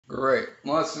Great.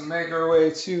 Let's make our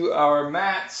way to our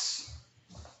mats.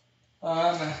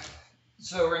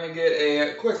 So we're going to get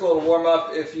a quick little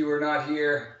warm-up if you were not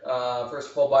here.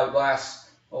 First full body blast.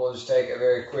 We'll just take a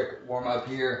very quick warm-up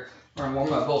here. We're going to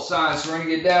warm up both sides. So we're going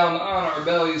to get down on our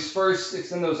bellies first.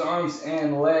 Extend those arms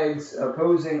and legs.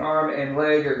 Opposing arm and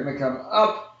leg are going to come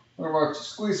up. We're going to work to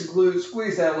squeeze the glute,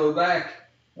 squeeze that low back,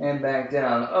 and back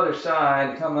down. Other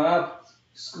side, coming up,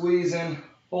 squeezing,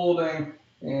 holding,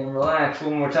 and relax.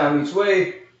 One more time each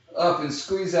way. Up and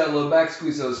squeeze that low back,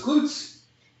 squeeze those glutes,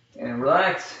 and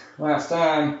relax. Last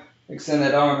time, extend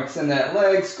that arm, extend that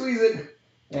leg, squeeze it,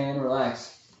 and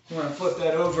relax. We're going to flip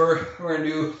that over. We're going to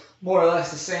do more or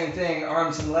less the same thing,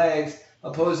 arms and legs,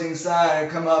 opposing side,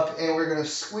 come up, and we're going to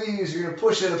squeeze. You're going to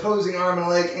push that opposing arm and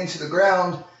leg into the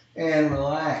ground, and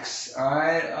relax. All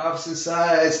right, opposite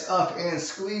sides, up and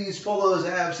squeeze. Pull those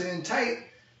abs in tight,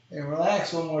 and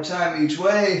relax. One more time each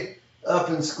way. Up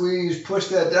and squeeze, push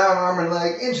that down arm and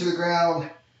leg into the ground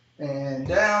and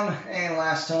down. And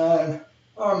last time,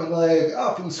 arm and leg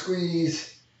up and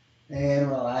squeeze and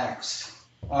relax.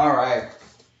 All right.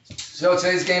 So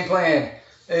today's game plan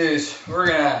is we're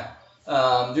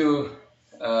gonna do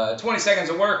 20 seconds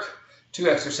of work, 2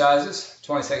 exercises,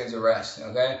 20 seconds of rest.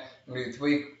 Okay. We're gonna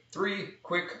do three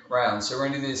quick rounds. So we're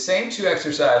gonna do the same 2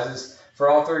 exercises for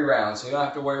all 3 rounds. So you don't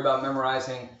have to worry about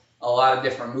memorizing a lot of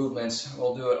different movements.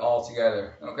 We'll do it all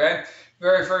together, okay?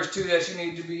 Very first 2 that you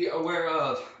need to be aware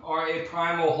of are a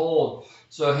primal hold.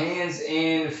 So hands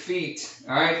and feet,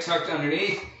 all right, tucked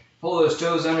underneath. Pull those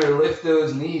toes under, lift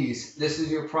those knees. This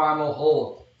is your primal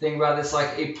hold. Think about this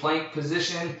like a plank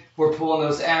position. We're pulling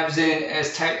those abs in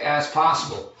as tight as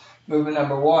possible. Movement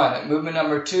number 1. Movement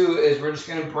number 2 is we're just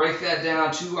gonna break that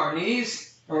down to our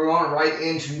knees, and we're going right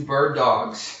into bird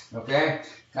dogs, okay?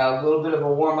 Got a little bit of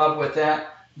a warm up with that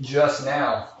just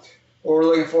now. What we're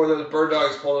looking for, those bird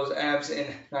dogs, pull those abs in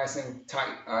nice and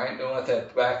tight, all right? Don't let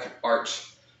that back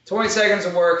arch. 20 seconds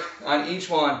of work on each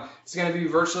one. It's going to be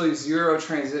virtually 0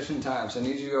 transition time, so I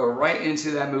need you to go right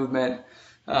into that movement,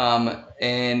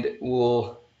 and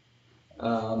we'll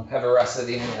have a rest at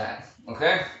the end of that,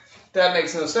 okay? If that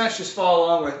makes no sense, just follow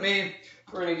along with me.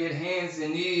 We're going to get hands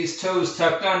and knees, toes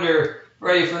tucked under,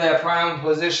 ready for that primal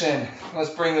position. Let's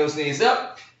bring those knees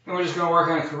up. And we're just going to work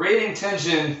on creating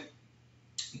tension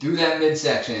through that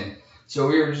midsection. So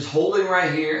we are just holding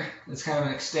right here. It's kind of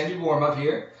an extended warm up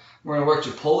here. We're going to work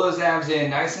to pull those abs in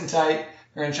nice and tight.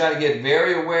 We're going to try to get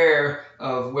very aware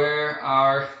of where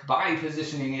our body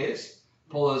positioning is.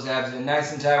 Pull those abs in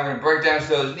nice and tight. We're going to break down to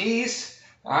those knees.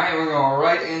 All right, we're going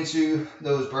right into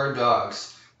those bird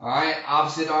dogs. All right,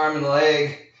 opposite arm and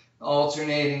leg,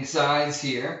 alternating sides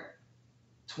here.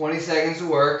 20 seconds of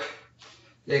work.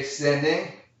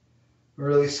 Extending.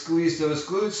 Really squeeze those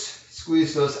glutes,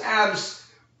 squeeze those abs,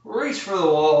 reach for the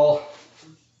wall,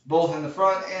 both in the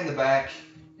front and the back,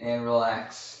 and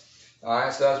relax. All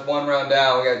right, so that's 1 round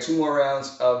down. We got 2 more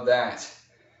rounds of that.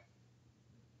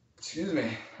 Excuse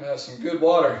me, I have some good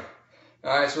water.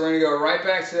 All right, so we're gonna go right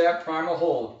back to that primal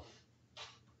hold.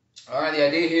 All right, the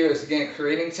idea here is, again,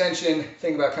 creating tension.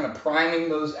 Think about kind of priming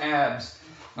those abs.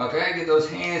 Okay, get those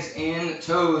hands and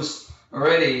toes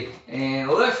ready, and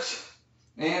lift.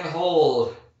 And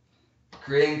hold,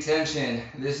 creating tension.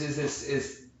 This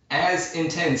is as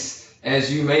intense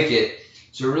as you make it.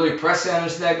 So really press down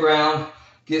into that ground,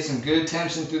 get some good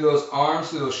tension through those arms,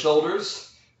 through those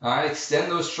shoulders. All right, extend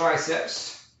those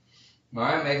triceps. All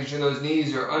right, making sure those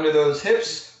knees are under those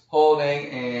hips,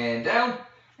 holding and down,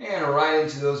 and right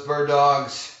into those bird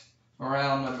dogs.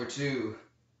 Round number 2.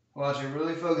 I want you to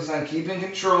really focus on keeping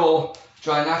control.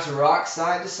 Try not to rock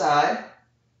side to side.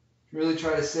 Really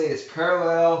try to stay as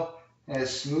parallel,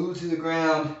 as smooth to the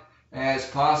ground as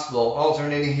possible.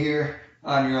 Alternating here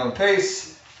on your own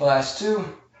pace. Last 2,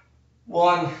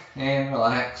 1, and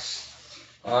relax.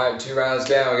 All right, 2 rounds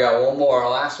down. We got 1 more.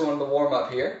 Our last one of the warm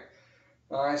up here.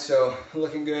 All right, so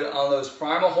looking good on those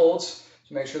primal holds.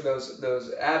 So make sure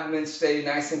those abdomens stay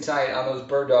nice and tight on those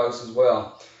bird dogs as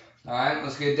well. All right,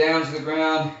 let's get down to the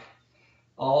ground.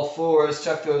 All 4s,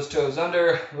 tuck those toes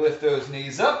under, lift those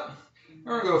knees up.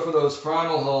 We're going to go for those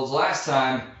primal holds. Last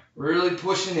time, really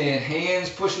pushing in, hands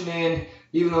pushing in,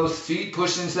 even those feet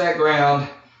pushing into that ground. I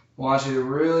want you to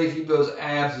really keep those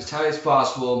abs as tight as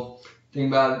possible. Think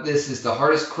about it, this is the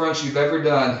hardest crunch you've ever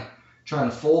done. Trying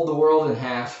to fold the world in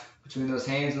half between those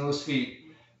hands and those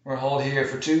feet. We're going to hold here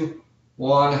for 2,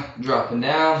 1, dropping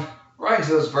down, right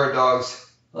into those bird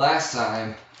dogs. Last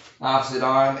time, opposite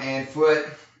arm and foot.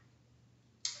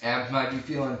 Abs might be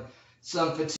feeling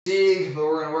some fatigue, but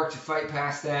we're going to work to fight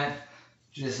past that.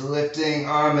 Just lifting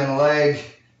arm and leg.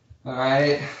 All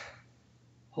right.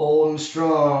 Holding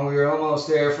strong. We're almost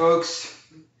there, folks.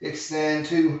 extend,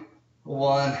 2,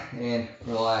 1, and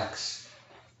relax.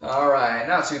 All right,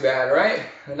 not too bad, right?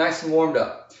 Nice and warmed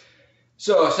up.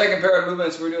 So second pair of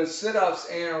movements, we're doing sit-ups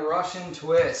and Russian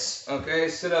twists. Okay,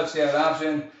 sit-ups, you have an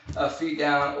option of feet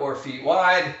down or feet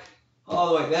wide, all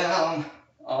the way down,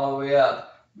 all the way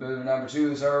up. Move number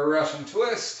 2 is our Russian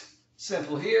twist.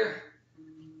 Simple here.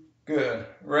 Good.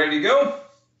 Ready to go?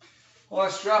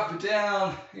 Let's drop it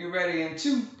down. You ready in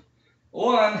 2,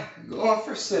 1. Going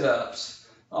for sit-ups.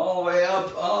 All the way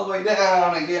up, all the way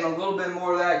down. Again, a little bit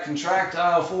more of that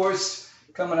contractile force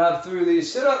coming up through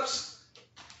these sit-ups.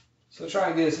 So try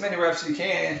and get as many reps as you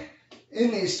can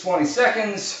in these 20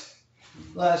 seconds.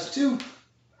 Last 2,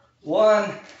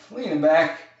 1. Leaning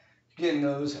back, getting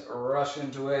those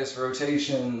Russian twist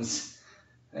rotations.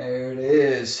 There it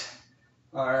is.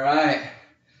 All right.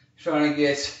 Trying to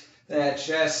get that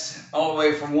chest all the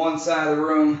way from one side of the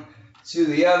room to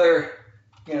the other.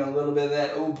 Getting a little bit of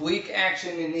that oblique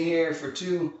action in here for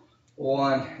 2,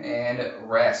 1, and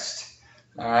rest.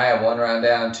 All right, 1 round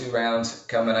down, 2 rounds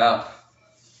coming up.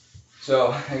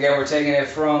 So again, we're taking it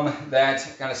from that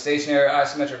kind of stationary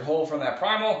isometric hold from that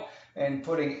primal and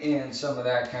putting in some of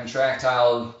that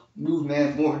contractile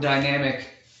movement, more dynamic,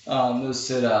 those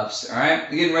sit-ups. All right,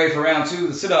 getting ready for round 2,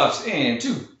 the sit-ups in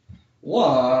 2,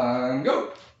 1,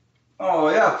 go. All the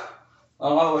way up,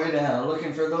 all the way down.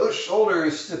 Looking for those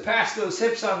shoulders to pass those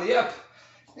hips on the up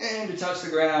and to touch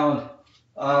the ground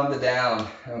on the down,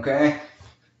 okay?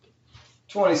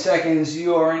 20 seconds,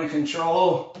 you are in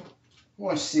control.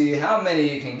 Let's see how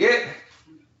many you can get.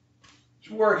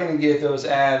 Just working to get those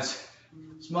abs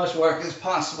as much work as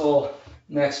possible.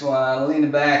 Next one, leaning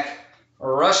back,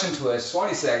 Russian twist,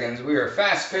 20 seconds. We are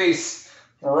fast paced,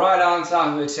 right on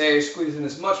top of it today, squeezing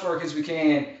as much work as we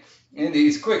can in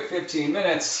these quick 15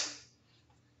 minutes.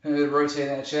 And rotate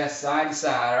that chest side to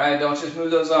side, all right? Don't just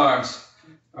move those arms.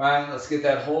 All right, let's get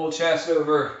that whole chest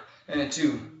over. And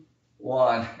 2,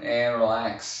 1, and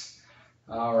relax.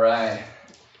 All right.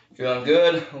 Feeling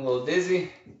good, a little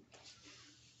dizzy.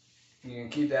 You can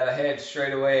keep that head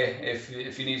straight away if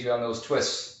you need to on those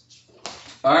twists.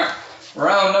 All right,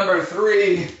 round number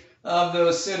 3 of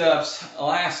those sit-ups.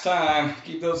 Last time,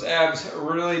 keep those abs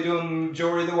really doing the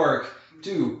majority of the work.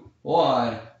 2,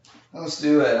 1, let's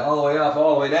do it. All the way up,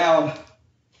 all the way down.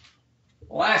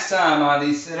 Last time on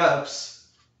these sit-ups.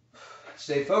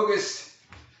 Stay focused,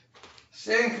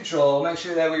 stay in control. Make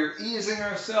sure that we're easing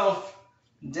ourselves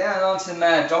down onto the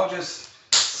mat. Don't just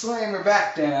slam your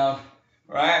back down.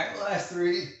 Right, last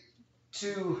 3,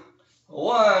 2,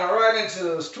 1, right into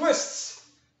those twists.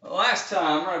 Last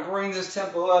time, we're going to bring this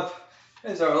tempo up.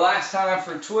 This is our last time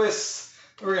for twists.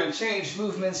 We're going to change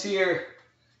movements here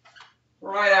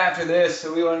right after this,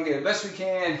 so we want to get the best we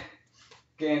can.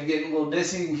 Again, getting a little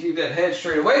dizzy, you can keep that head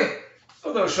straight away.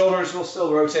 So those shoulders will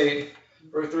still rotate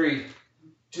for 3,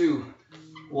 2,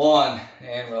 1,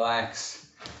 and relax.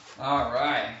 All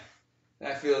right,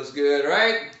 that feels good,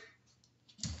 right?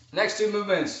 Next 2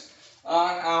 movements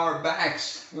on our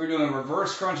backs. We're doing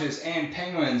reverse crunches and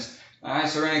penguins. All right,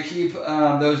 so we're going to keep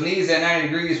those knees at 90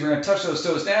 degrees. We're going to touch those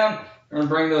toes down. We're going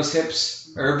to bring those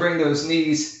hips, or bring those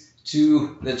knees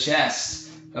to the chest.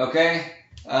 Okay?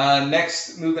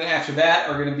 Next movement after that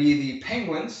are going to be the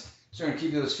penguins. So we're going to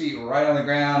keep those feet right on the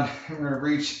ground. We're going to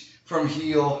reach from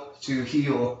heel to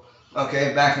heel.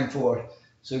 Okay, back and forth.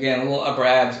 So again, a little upper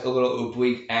abs, a little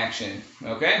oblique action.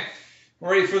 Okay?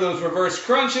 Ready for those reverse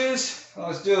crunches?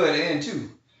 Let's do it in 2,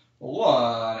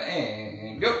 1,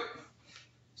 and go.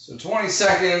 So 20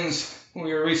 seconds.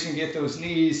 We are reaching to get those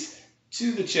knees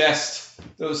to the chest.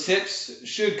 Those hips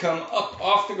should come up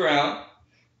off the ground.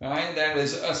 All right, that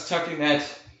is us tucking that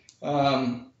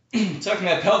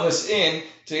pelvis in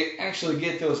to actually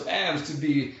get those abs to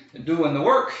be doing the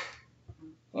work.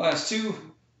 Last 2,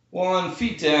 1,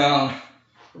 feet down,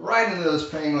 right into those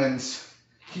penguins.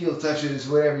 Heel touches,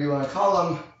 whatever you want to call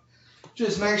them.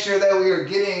 Just make sure that we are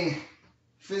getting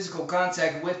physical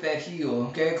contact with that heel.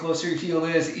 Okay, closer your heel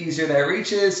is, the easier that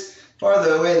reaches.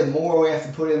 Farther away, the more we have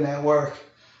to put in that work.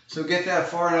 So get that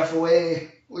far enough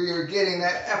away where you're getting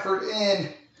that effort in.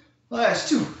 Last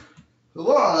 2,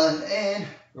 1, and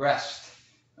rest.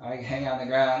 All right, hang on the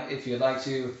ground if you'd like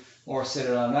to, or sit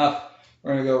it on up.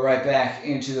 We're going to go right back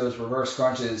into those reverse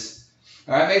crunches.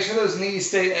 All right, make sure those knees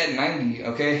stay at 90,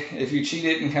 okay? If you cheat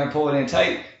it and kind of pull it in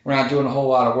tight, we're not doing a whole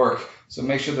lot of work. So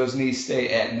make sure those knees stay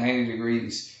at 90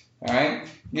 degrees, all right?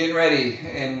 Getting ready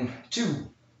in 2,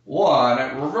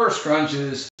 1, reverse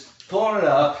crunches, pulling it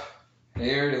up.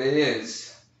 There it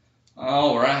is.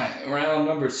 All right, round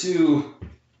number 2,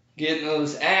 getting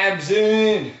those abs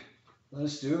in.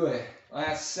 Let's do it.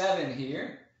 Last 7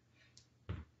 here.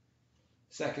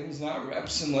 seconds, not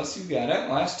reps, unless you got it.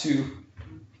 Last 2.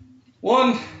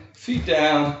 1, feet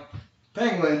down,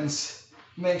 penguins.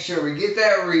 Make sure we get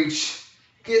that reach,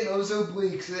 getting those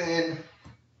obliques in.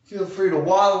 Feel free to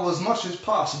waddle as much as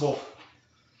possible.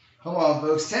 Come on,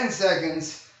 folks, 10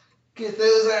 seconds. Get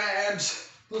those abs.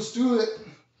 Let's do it.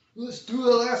 Let's do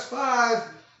it. Last 5,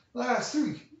 last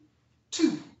 3, 2,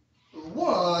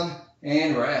 1,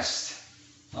 and rest.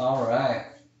 All right.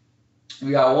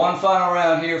 We got one final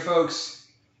round here, folks.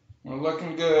 We're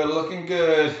looking good, looking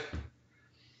good.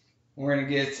 We're going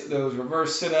to get those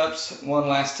reverse sit-ups one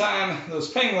last time. Those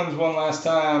penguins one last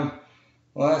time.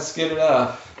 Let's get it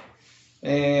up.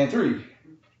 And 3,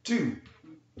 2,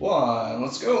 1.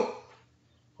 Let's go.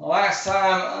 Last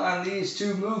time on these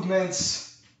 2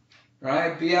 movements.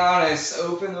 Right? Be honest.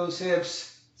 Open those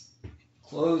hips.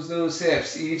 Close those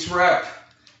hips. Each rep.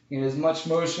 Get as much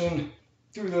motion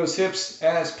through those hips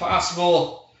as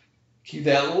possible. Keep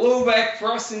that low back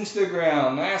thrust into the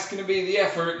ground. That's going to be the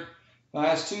effort.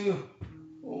 Last 2,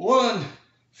 1,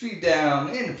 feet down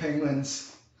into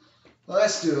penguins.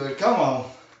 Let's do it. Come on.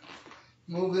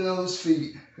 Moving those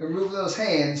feet, or moving those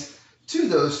hands to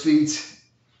those feet.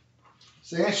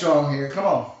 Staying strong here. Come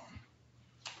on.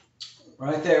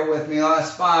 Right there with me.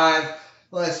 Last 5.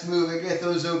 Let's move and get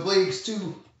those obliques.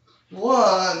 2,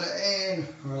 1, and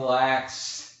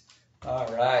relax. All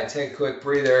right. Take a quick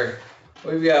breather.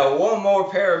 We've got one more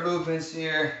pair of movements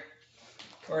here.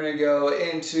 We're going to go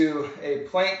into a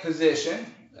plank position,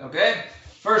 okay?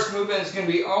 First movement is going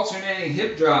to be alternating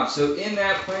hip drops. So in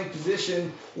that plank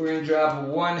position, we're going to drop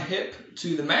one hip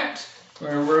to the mat. We're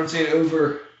going to rotate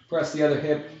over, press the other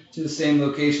hip to the same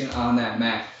location on that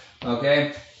mat,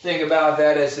 okay? Think about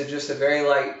that as just a very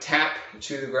light tap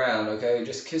to the ground, okay?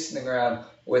 Just kissing the ground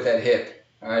with that hip,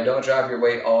 all right? Don't drop your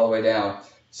weight all the way down.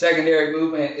 Secondary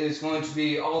movement is going to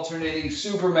be alternating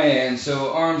Superman.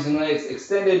 So arms and legs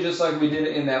extended just like we did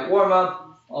in that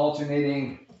warm-up,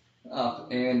 alternating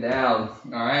up and down,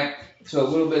 all right? So a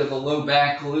little bit of a low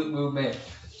back glute movement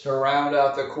to round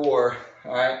out the core,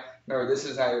 all right? Remember, this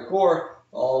is not your core.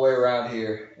 All the way around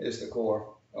here is the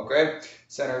core, okay?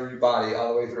 Center of your body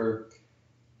all the way through.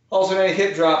 Alternating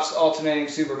hip drops, alternating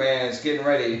Supermans, getting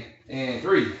ready. And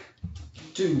 3,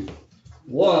 2,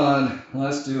 1,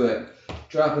 let's do it.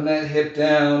 Dropping that hip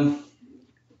down,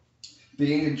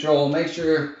 be in control. Make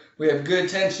sure we have good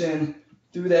tension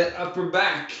through that upper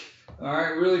back. All right,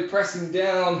 really pressing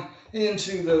down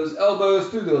into those elbows,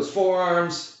 through those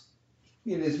forearms.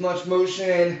 Get as much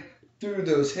motion through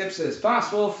those hips as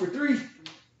possible for 3,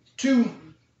 2,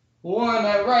 1.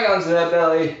 Right onto that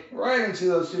belly, right into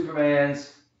those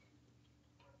Supermans.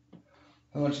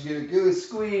 I want you to get a good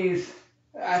squeeze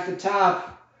at the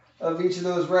top of each of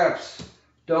those reps.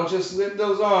 Don't just lift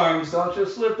those arms. Don't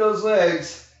just lift those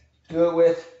legs. Do it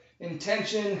with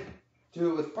intention.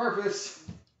 Do it with purpose.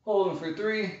 Hold them for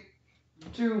 3,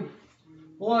 2,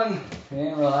 1,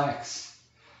 and relax.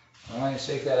 All right,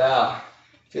 shake that out.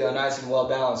 Feeling nice and well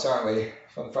balanced, aren't we?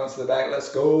 From front to the back,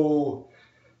 let's go.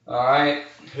 All right,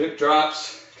 hip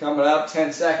drops coming up,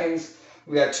 10 seconds.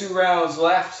 We got 2 rounds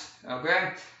left,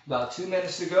 okay? About 2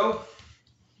 minutes to go.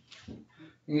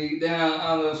 You get down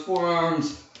on those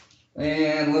forearms.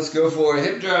 And let's go for it.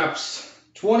 Hip drops,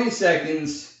 20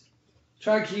 seconds.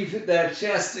 Try to keep that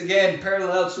chest, again,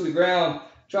 parallel to the ground.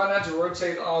 Try not to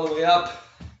rotate all the way up.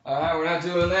 All right, we're not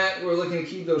doing that. We're looking to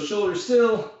keep those shoulders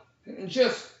still and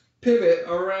just pivot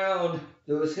around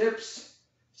those hips.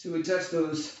 So we touch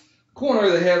those corner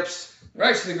of the hips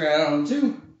right to the ground.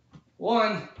 2,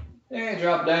 1, and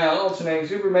drop down. Alternating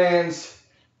Supermans.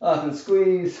 Up and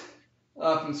squeeze,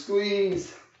 up and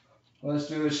squeeze. Let's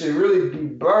do it. Should really be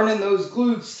burning those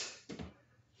glutes.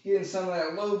 Getting some of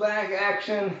that low back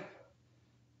action.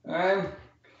 All right.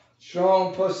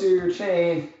 Strong posterior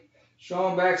chain.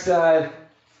 Strong backside.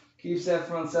 Keeps that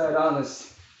front side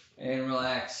honest. And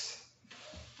relax.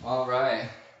 All right.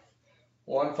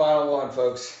 One final one,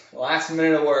 folks. Last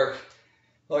minute of work.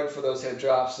 Look for those hip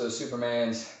drops, those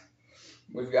Supermans.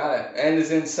 We've got it. End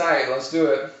is in sight. Let's do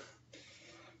it.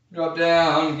 Drop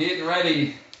down. Getting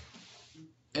ready.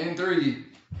 And 3,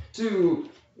 2,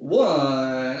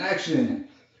 1, action.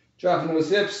 Dropping those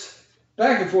hips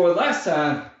back and forth. Last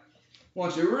time,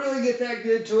 once you really get that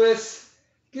good twist,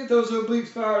 get those obliques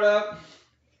fired up,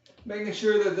 making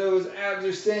sure that those abs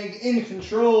are staying in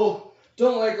control.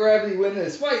 Don't let gravity win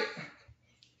this fight.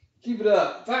 Keep it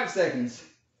up. 5 seconds.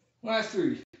 Last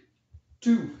 3,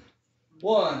 2,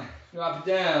 1. Drop it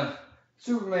down.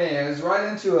 Superman is right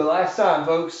into it. Last time,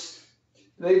 folks.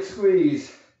 Big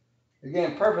squeeze.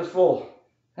 Again, purposeful,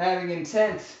 having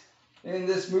intent in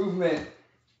this movement.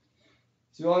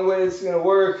 It's the only way this is going to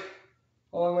work,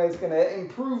 the only way it's going to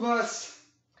improve us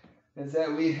is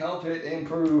that we help it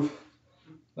improve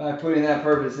by putting that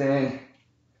purpose in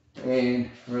and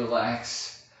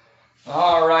relax.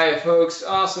 All right, folks,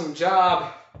 awesome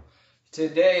job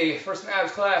today. First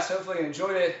abs class, hopefully you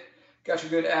enjoyed it. Got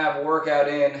your good ab workout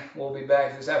in. We'll be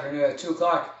back this afternoon at 2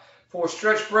 o'clock for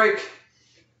stretch break.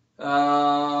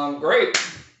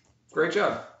 Great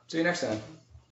job. See you next time.